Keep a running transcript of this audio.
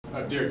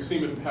Derrick,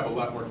 seem to have a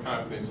lot more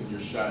confidence in your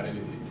shot, and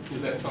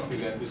is that something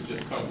that has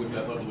just come with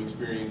that level of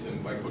experience?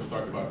 And like Coach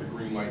talked about the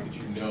green light, that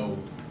you know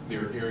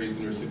there are areas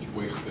in your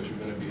situations that you're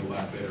going to be a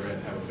lot better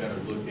at, have a better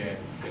look at,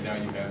 and now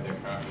you have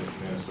that confidence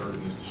and that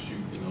assertiveness to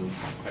shoot in those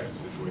types of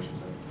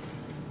situations.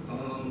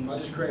 I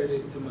just credit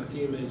it to my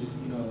teammates, just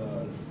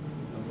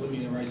put me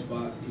in the right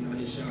spots,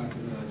 hit shots,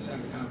 and just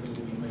have the confidence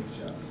in me to make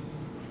the shots.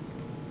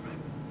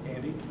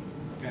 Andy,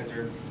 You guys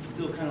are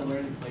still kind of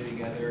learning to play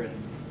together, and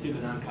through the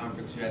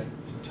non-conference, you had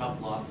some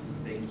tough losses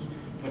and things.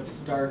 But to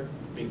start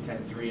Big Ten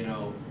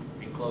 3-0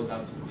 and close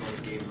out some close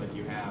games like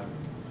you have,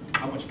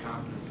 how much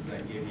confidence does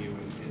that give you,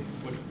 and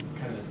what's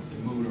kind of the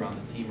mood around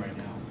the team right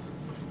now?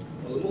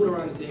 Well, the mood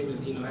around the team is,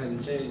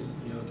 hasn't changed,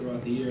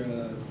 throughout the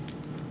year.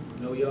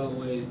 We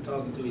always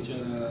talking to each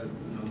other,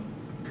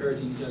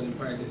 encouraging each other in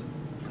practice.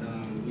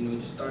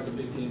 Just start the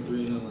Big Ten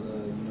 3-0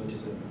 is,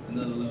 just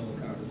another level of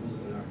confidence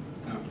boost in our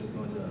confidence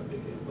going to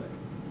Big Ten play.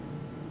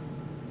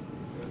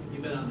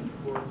 You've been on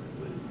the court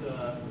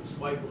with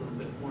Spike a little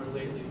bit more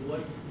lately.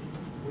 What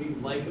do you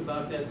like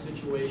about that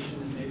situation,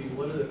 and maybe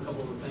what are a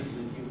couple of the things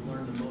that you've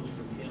learned the most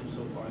from him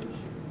so far this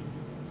year?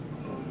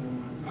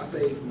 I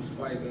say from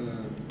Spike,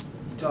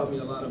 he taught me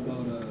a lot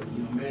about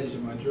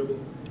managing my dribble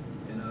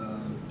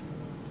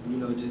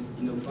and just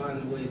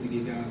finding ways to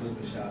get guys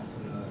open shots.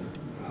 And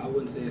I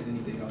wouldn't say it's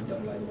anything I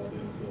don't like about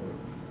being on the floor.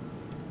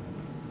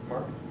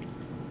 Mark?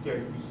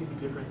 Derrick, you see the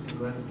difference in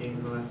Glenn's game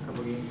in the last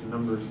couple of games? The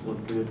numbers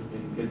look good,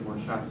 and he's getting more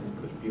shots,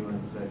 and Coach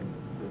Phelan said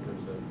that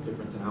there's a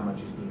difference in how much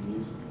he's being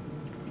used.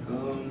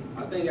 I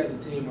think as a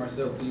team, we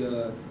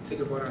take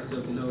it upon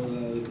ourselves to know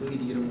we need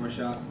to get him more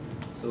shots.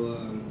 So,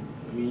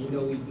 we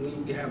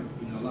have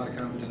a lot of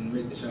confidence to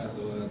make the shots.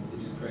 So it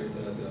just credits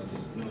to ourselves,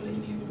 just knowing that he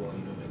needs the ball, to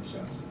make the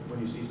shots. When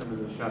you see some of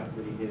the shots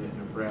that he hit at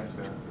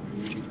Nebraska,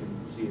 you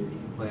can see that he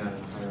can play on a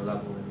higher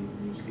level than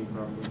you've seen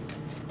probably.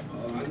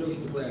 I knew he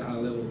could play at a high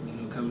level.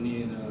 Coming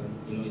in,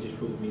 he just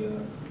proved me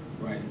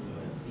right.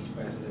 Each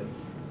passing day.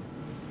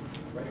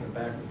 Right in the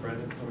back with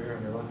Brendan over here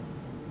on your left.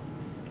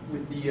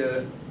 With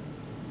the,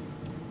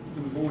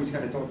 we've always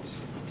kind of talked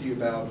to you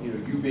about,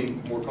 you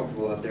being more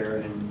comfortable out there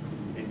and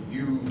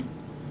you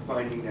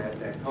finding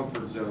that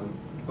comfort zone.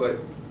 But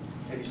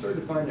have you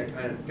started to find that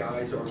kind of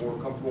guys are more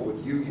comfortable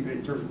with you, even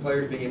in terms of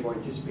players being able to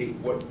anticipate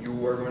what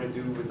you are going to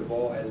do with the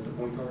ball as the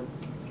point guard?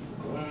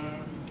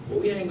 Well,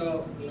 we hang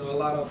out, a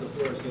lot off the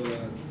floor, so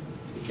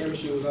the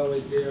chemistry was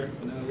always there.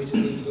 We just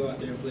need to go out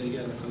there and play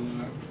together. So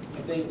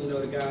I think,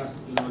 the guys,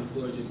 on the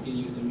floor just get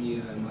used to me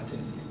and my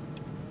tendencies.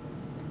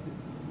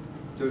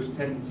 Those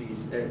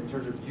tendencies, in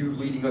terms of you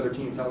leading other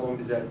teams, how long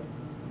does that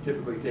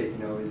typically take?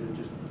 Is it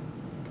just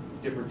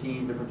different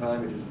team, different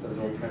time? It just does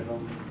all depend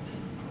on?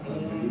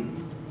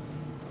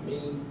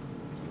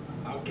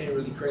 I can't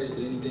really credit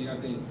to anything. I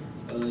think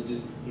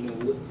just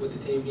what the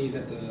team needs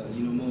at the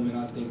moment.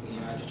 I think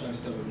I just try to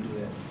step up and do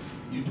that.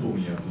 You told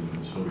me after the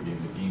Minnesota game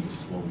the game was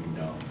slowing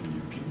down for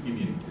you. Can you give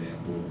me an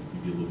example,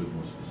 maybe a little bit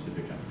more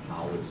specific on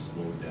how it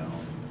slowed down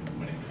and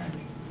when it kind of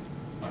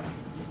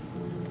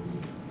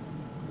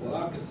Well,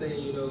 I could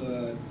say,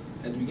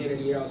 at the beginning of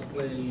the year I was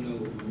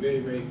playing, very,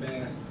 very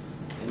fast.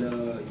 And,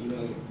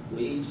 with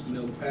each,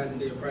 passing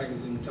day of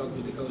practice and talking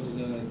with the coaches,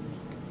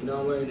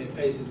 I'm learning that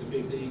pace is a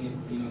big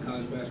thing in,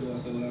 college basketball.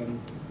 So,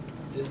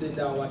 just sitting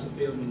down watching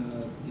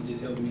film, it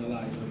just helped me a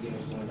lot, the game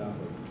was slowing down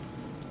for me.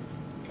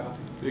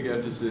 Big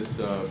emphasis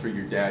for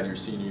your dad your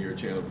senior year at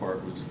Chandler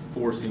Park was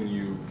forcing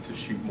you to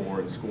shoot more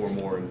and score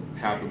more and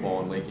have the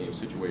ball in late game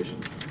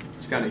situations.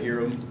 Did you kind of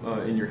hear him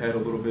in your head a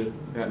little bit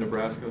at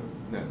Nebraska,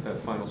 that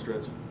final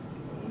stretch?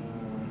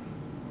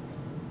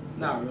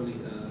 Not really.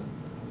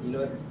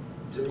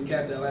 To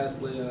recap that last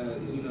play,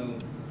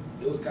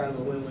 it was kind of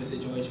a win-win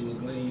situation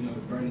with Glenn,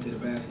 burning to the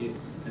basket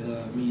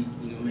and me,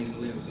 making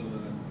the layup. So,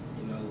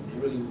 it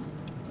really was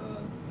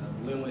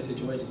a win-win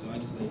situation, so I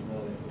just laid the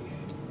ball in for the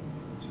game.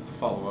 To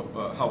follow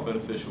up, how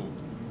beneficial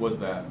was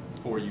that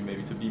for you,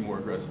 maybe to be more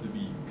aggressive, to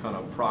be kind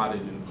of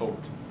prodded and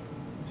poked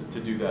to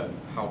do that,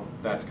 how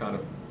that's kind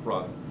of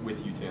brought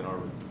with you to Ann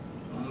Arbor?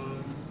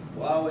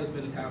 Well, I've always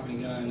been a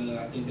confident guy, and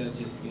I think that's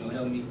just,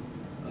 helped me,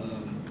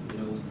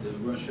 with the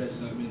rush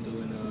stretches I've been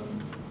doing.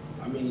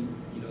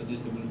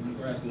 Just the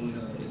Nebraska win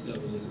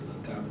itself was just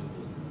a confidence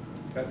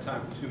boost. Got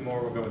time for two more.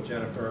 We'll go with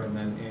Jennifer and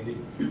then Andy.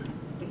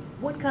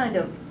 What kind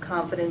of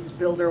confidence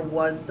builder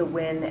was the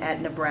win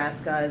at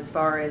Nebraska as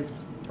far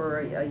as for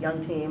a young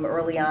team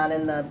early on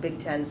in the Big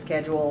Ten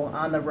schedule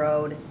on the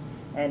road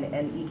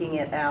and eking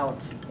it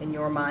out in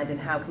your mind, and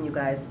how can you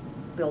guys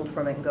build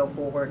from it and go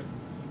forward?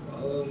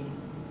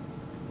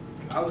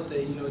 I would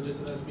say,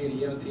 just us being a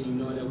young team,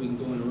 knowing that we can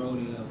go on the road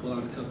and pull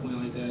out a tough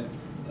win like that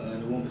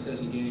in a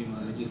one-possession game,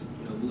 just,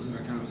 boosting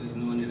our confidence,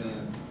 knowing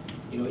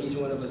that, each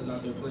one of us is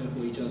out there playing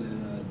for each other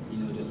and,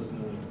 just looking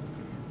to win.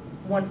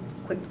 One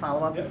quick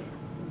follow-up. Yep.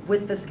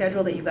 With the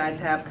schedule that you guys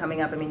have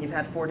coming up, you've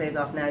had 4 days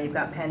off now, you've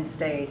got Penn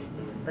State,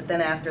 but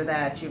then after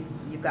that,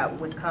 you've got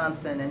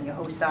Wisconsin and you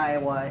host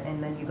Iowa,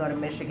 and then you go to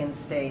Michigan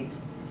State.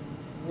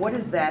 What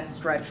is that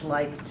stretch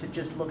like to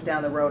just look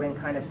down the road and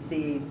kind of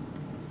see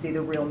see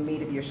the real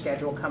meat of your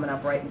schedule coming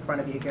up right in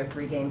front of you? Your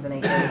 3 games in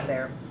 8 days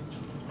there.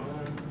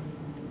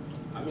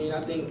 I mean,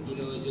 I think, you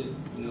know, it just,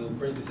 you know,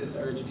 brings a sense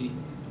of urgency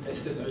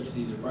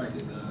to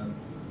practice.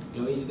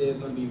 You know, each day is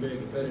going to be very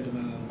competitive.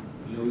 You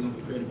know, we're going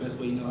to prepare the best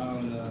way you know how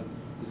and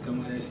just come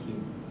out and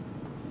execute.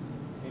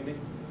 Amy,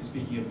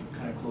 speaking of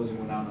kind of closing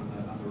one out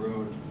on the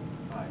road,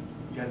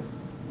 you guys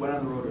went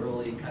on the road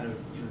early, kind of,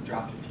 you know,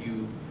 dropped a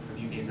few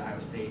games at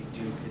Iowa State.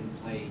 Duke didn't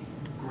play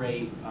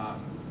great,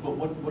 but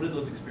what did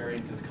those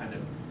experiences kind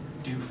of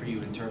do for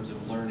you in terms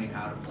of learning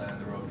how to play on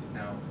the road? Because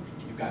now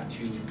you've got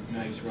 2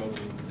 nice road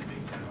wins in the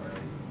Big Ten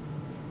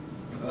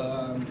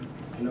already.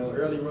 You know,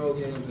 early road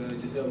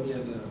games just helped me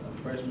as a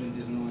freshman,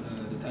 just knowing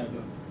the type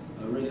of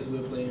arenas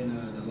we'll play in,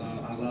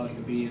 how loud it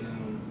can be,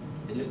 and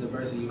just the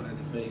adversity you'll have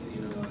to face,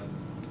 you know,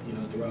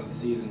 throughout the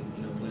season,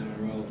 you know, playing on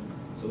the road.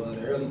 So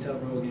the early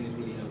tough road games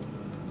really helped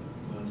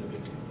going to a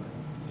Big Ten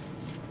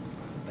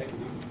play. Thank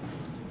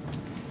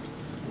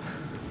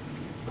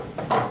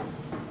you.